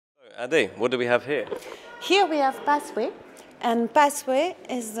Ade, what do we have here? Here we have Pathway, and Pathway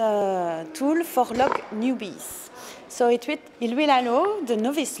is a tool for log newbies. So it will allow the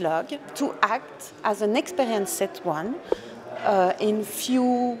novice log to act as an experienced set one in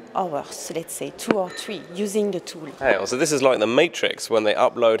few hours, let's say 2 or 3, using the tool. Hey, so this is like the Matrix when they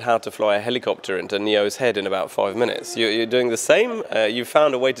upload how to fly a helicopter into Neo's head in about 5 minutes. You're doing the same? You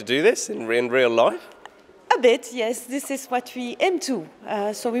found a way to do this in real life? A bit, yes. This is what we aim to.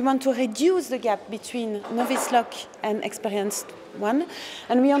 So we want to reduce the gap between novice log and experienced one,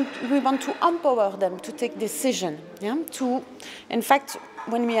 and we want to empower them to take decision. Yeah? In fact,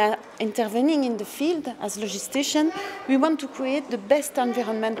 when we are intervening in the field as logistician, we want to create the best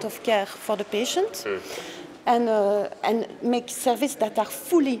environment of care for the patient and make services that are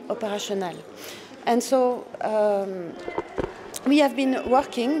fully operational. And so we have been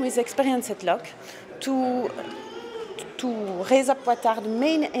working with experienced log to raise up what are the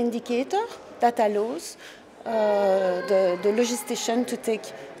main indicators that allows the logistician to take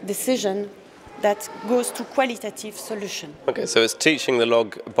decision that goes to qualitative solution. Okay, so it's teaching the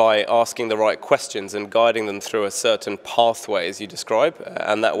log by asking the right questions and guiding them through a certain pathway, as you describe,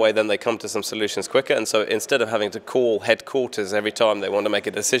 and that way then they come to some solutions quicker. And so instead of having to call headquarters every time they want to make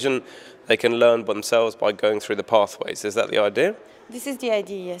a decision, they can learn themselves by going through the pathways. Is that the idea? This is the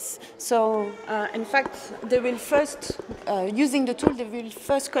idea, yes. So, in fact, they will first, using the tool, they will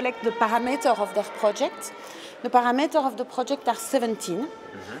first collect the parameters of their project. The parameters of the project are 17.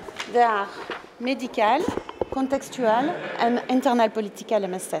 They are medical, contextual, and internal political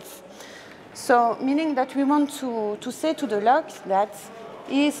MSF. So, meaning that we want to say to the log that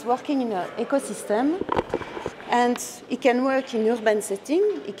he is working in an ecosystem, and he can work in urban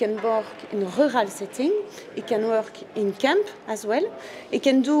setting, he can work in rural setting, he can work in camp as well, he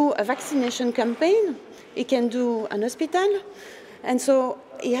can do a vaccination campaign, he can do an hospital, and so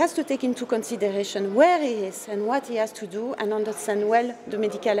he has to take into consideration where he is and what he has to do and understand well the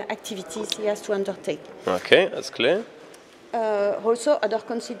medical activities he has to undertake. Okay, that's clear. Also, other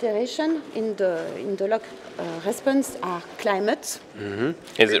consideration in the log response are climate.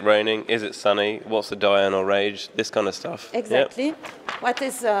 Is it raining? Is it sunny? What's the diurnal range? This kind of stuff. Exactly. Yep. What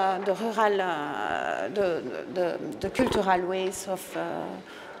is the rural, the cultural ways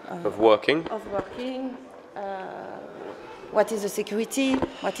of working? What is the security?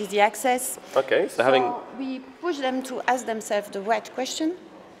 What is the access? Okay, so we push them to ask themselves the right question.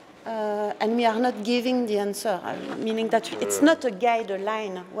 And we are not giving the answer, meaning that it's not a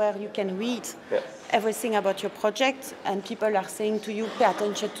guideline where you can read everything about your project and people are saying to you, pay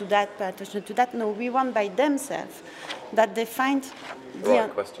attention to that, pay attention to that. No, we want by themselves that they find the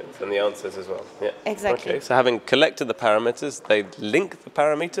right questions and the answers as well. Yeah. Exactly. Okay, so having collected the parameters, they link the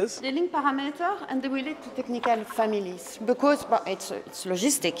parameters? They link parameter and they relate to technical families because it's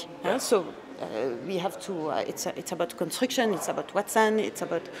logistic. Yeah. So we have to. It's about construction. It's about Watson. It's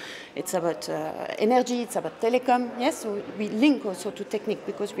about energy. It's about telecom. Yes, so we link also to technique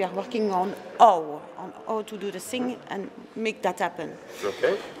because we are working on how to do the thing and make that happen.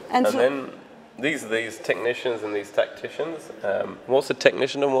 Okay. And so then these technicians and these tacticians. What's a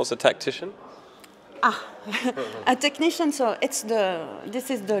technician and what's a tactician? A technician. So this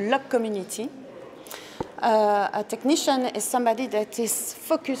is the log community. A technician is somebody that is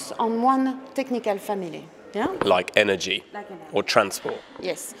focused on one technical family. Yeah? Like energy or transport.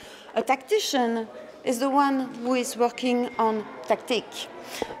 Yes. A tactician is the one who is working on tactic.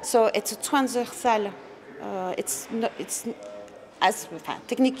 So it's a transversal.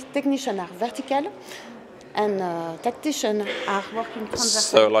 Technicians are vertical. And tacticians are working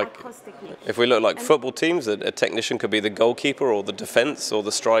transversally across technique. If we look like football teams, a technician could be the goalkeeper or the defence or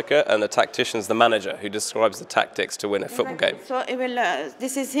the striker, and the tactician's the manager who describes the tactics to win a football game. So it will,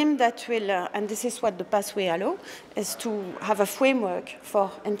 this is him that will, and this is what the pathway allows, is to have a framework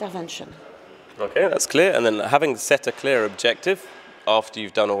for intervention. Okay, that's clear. And then having set a clear objective, after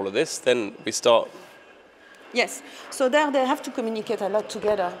you've done all of this, then we start. Yes, so there they have to communicate a lot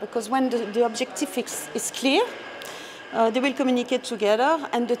together because when the objective is clear, they will communicate together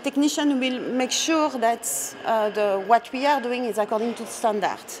and the technician will make sure that what we are doing is according to the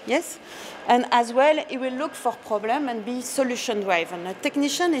standard, yes? And as well, he will look for problem and be solution-driven. A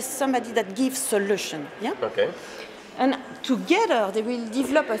technician is somebody that gives solution, yeah? Okay. And together, they will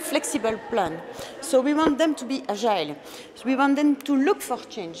develop a flexible plan. So we want them to be agile. So we want them to look for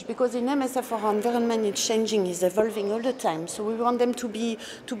change because in MSF our environment is changing, is evolving all the time. So we want them to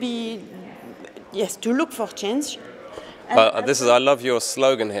look for change. I love your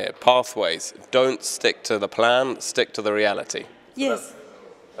slogan here, pathways. Don't stick to the plan, stick to the reality. Yes.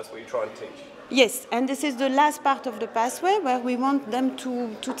 That's what you try and teach. Yes, and this is the last part of the pathway where we want them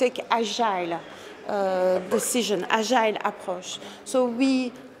to take agile decision, agile approach. So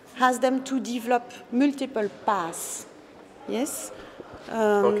we ask them to develop multiple paths. Yes.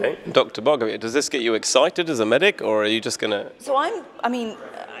 Okay, Dr. Bogovic, does this get you excited as a medic, or are you just going to? So I mean,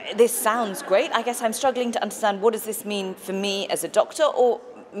 this sounds great. I guess I'm struggling to understand what does this mean for me as a doctor, or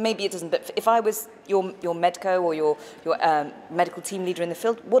maybe it doesn't. But if I was your medco or your medical team leader in the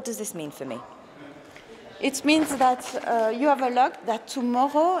field, what does this mean for me? It means that you have a log that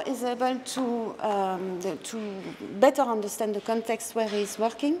tomorrow is able to better understand the context where he is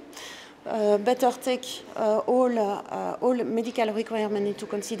working, better take all medical requirements into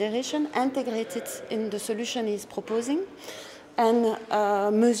consideration, integrate it in the solution he is proposing, and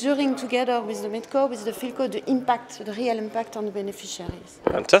measuring together with the medco, with the fieldco, the real impact on the beneficiaries.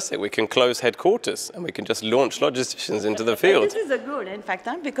 Fantastic. We can close headquarters and we can just launch logisticians into the field. This is a goal, in fact,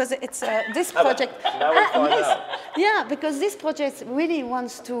 because it's this project. Now we'll find out. Yeah, because this project really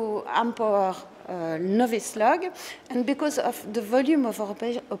wants to empower novice log, and because of the volume of our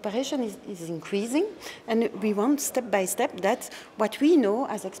operation is increasing, and we want step by step that what we know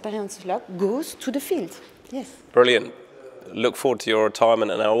as experienced log goes to the field. Yes. Brilliant. Look forward to your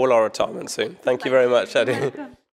retirement and all our retirement soon. Thank you very much, Hathi.